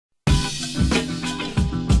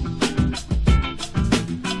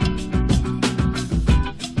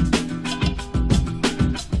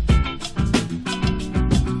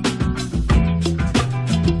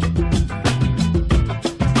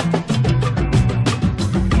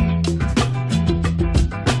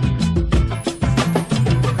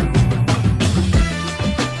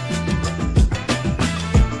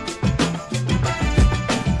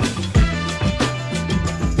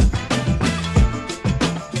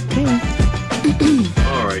Okay.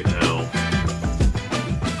 All right, now.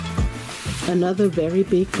 Another very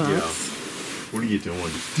big box. Yeah. What are you doing?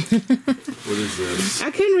 What is this?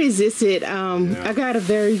 I couldn't resist it. I got a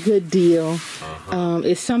very good deal.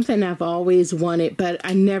 It's something I've always wanted, but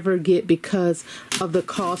I never get because of the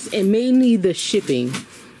cost and mainly the shipping.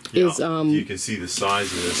 Yeah, is you can see the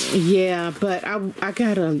size of this. Yeah, but I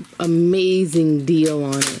got an amazing deal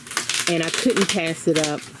on it, and I couldn't pass it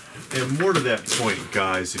up. And more to that point,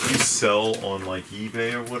 guys, if you sell on like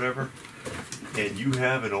eBay or whatever, and you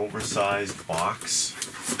have an oversized box,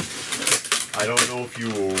 I don't know if you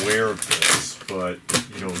were aware of this, but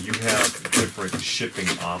you know, you have different shipping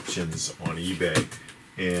options on eBay,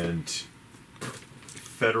 and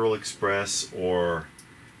Federal Express or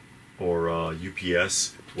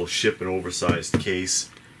UPS will ship an oversized case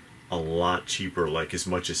a lot cheaper, like as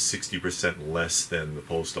much as 60% less than the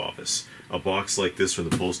post office. A box like this from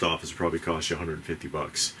the post office probably costs you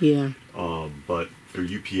 $150. Yeah. But for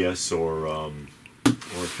UPS or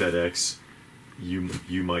FedEx,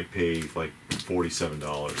 you might pay like $47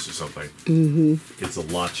 or something. Mm-hmm. It's a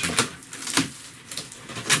lot cheaper.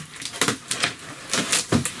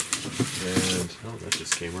 And oh, that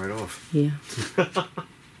just came right off. Yeah.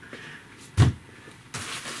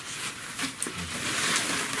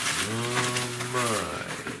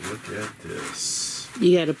 Look at this.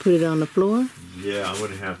 You got to put it on the floor? Yeah, I'm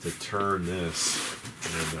going to have to turn this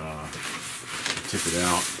and tip it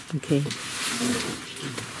out. Okay.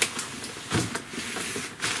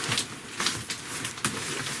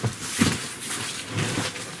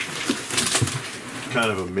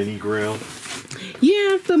 Kind of a mini Grail.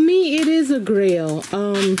 Yeah, for me it is a Grail.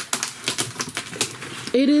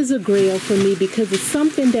 It is a Grail for me because it's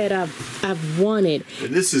something that I've wanted.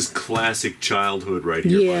 And this is classic childhood right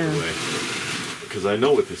here, by the way. Because I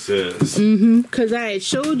know what this is. Because I had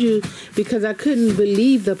showed you because I couldn't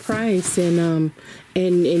believe the price, and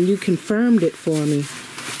you confirmed it for me.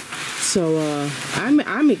 So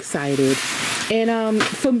I'm excited, and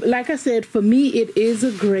for, like I said, for me it is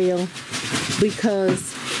a Grail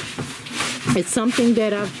because it's something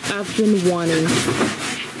that I've been wanting,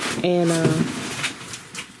 and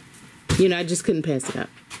you know, I just couldn't pass it up.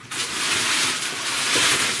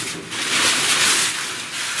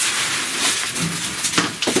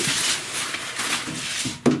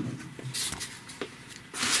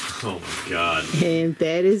 Oh my God. And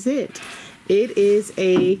that is it. It is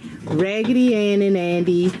a Raggedy Ann and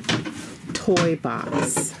Andy toy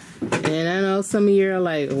box. And I know some of you are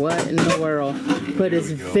like, what in the world? But it's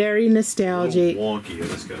very nostalgic. A little wonky. I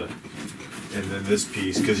just gotta... And then this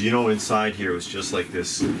piece, because you know inside here was just like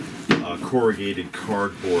this corrugated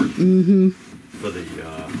cardboard for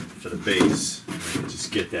the base.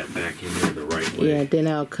 Just get that back in there the right way. Yeah, then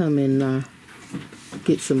I'll come and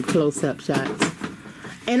get some close-up shots.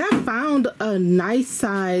 And I found a nice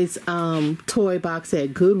size toy box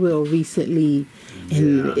at Goodwill recently,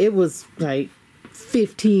 and it was like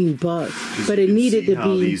 $15, but it needed to be.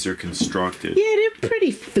 How these are constructed? Yeah, they're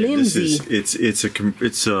pretty flimsy.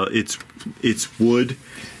 It's wood,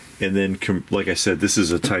 and then like I said, this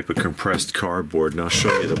is a type of compressed cardboard. And I'll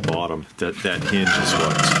show you the bottom. That hinge is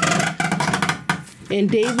what. And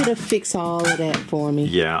David will fix all of that for me.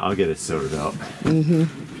 Yeah, I'll get it sewed up.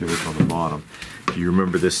 If you look on the bottom. Do you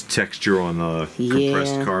remember this texture on the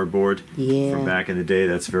compressed cardboard from back in the day?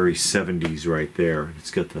 That's very 70s right there.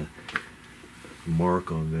 It's got the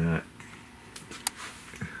mark on that.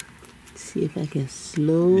 Let's see if I can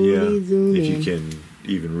slowly zoom in. If you can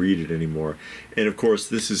even read it anymore. And of course,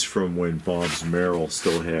 this is from when Bob's Merrill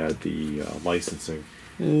still had the licensing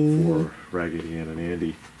for Raggedy Ann and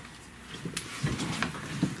Andy.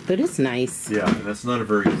 But it's nice. Yeah, and that's not a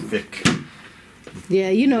very thick. Yeah,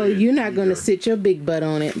 you know, you're not going to sit your big butt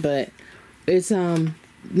on it, but it's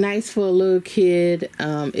nice for a little kid.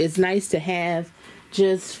 It's nice to have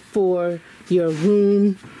just for your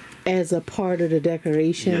room as a part of the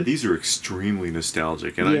decoration. Yeah, these are extremely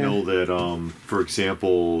nostalgic. And I know that, for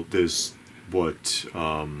example, there's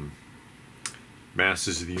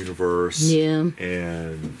Masters of the Universe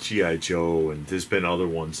and G.I. Joe, and there's been other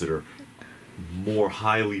ones that are more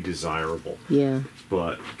highly desirable. Yeah.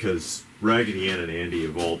 But because Raggedy Ann and Andy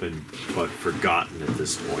have all been forgotten at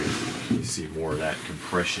this point. You see more of that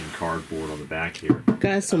compression cardboard on the back here.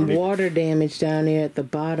 Got some water damage down there at the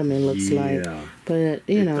bottom, it looks like. But,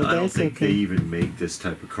 you know, I don't think they even make this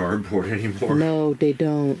type of cardboard anymore. No, they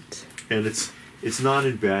don't. And it's not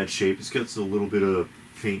in bad shape. It's got a little bit of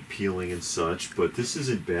paint peeling and such, but this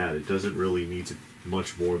isn't bad. It doesn't really need to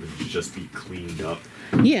much more than just be cleaned up.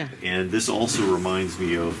 Yeah. And this also reminds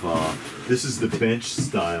me of, this is the bench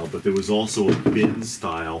style, but there was also a bin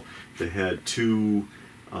style that had two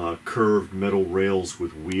curved metal rails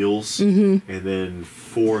with wheels, and then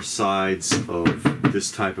 4 sides of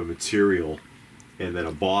this type of material, and then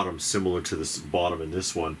a bottom similar to this bottom in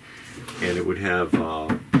this one, and it would have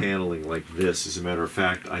paneling like this. As a matter of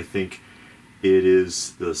fact, I think it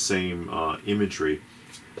is the same imagery.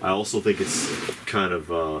 I also think it's kind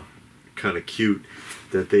of cute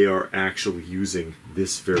that they are actually using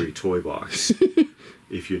this very toy box.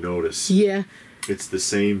 If you notice, yeah, it's the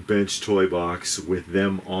same bench toy box with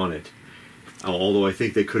them on it. Although I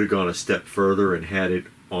think they could have gone a step further and had it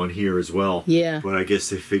on here as well. Yeah. But I guess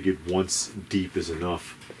they figured once deep is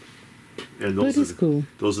enough. And that is cool.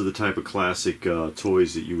 Those are the type of classic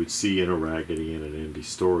toys that you would see in a Raggedy Ann and Andy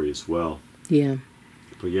story as well. Yeah.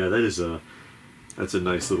 But yeah, that's a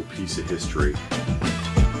nice little piece of history.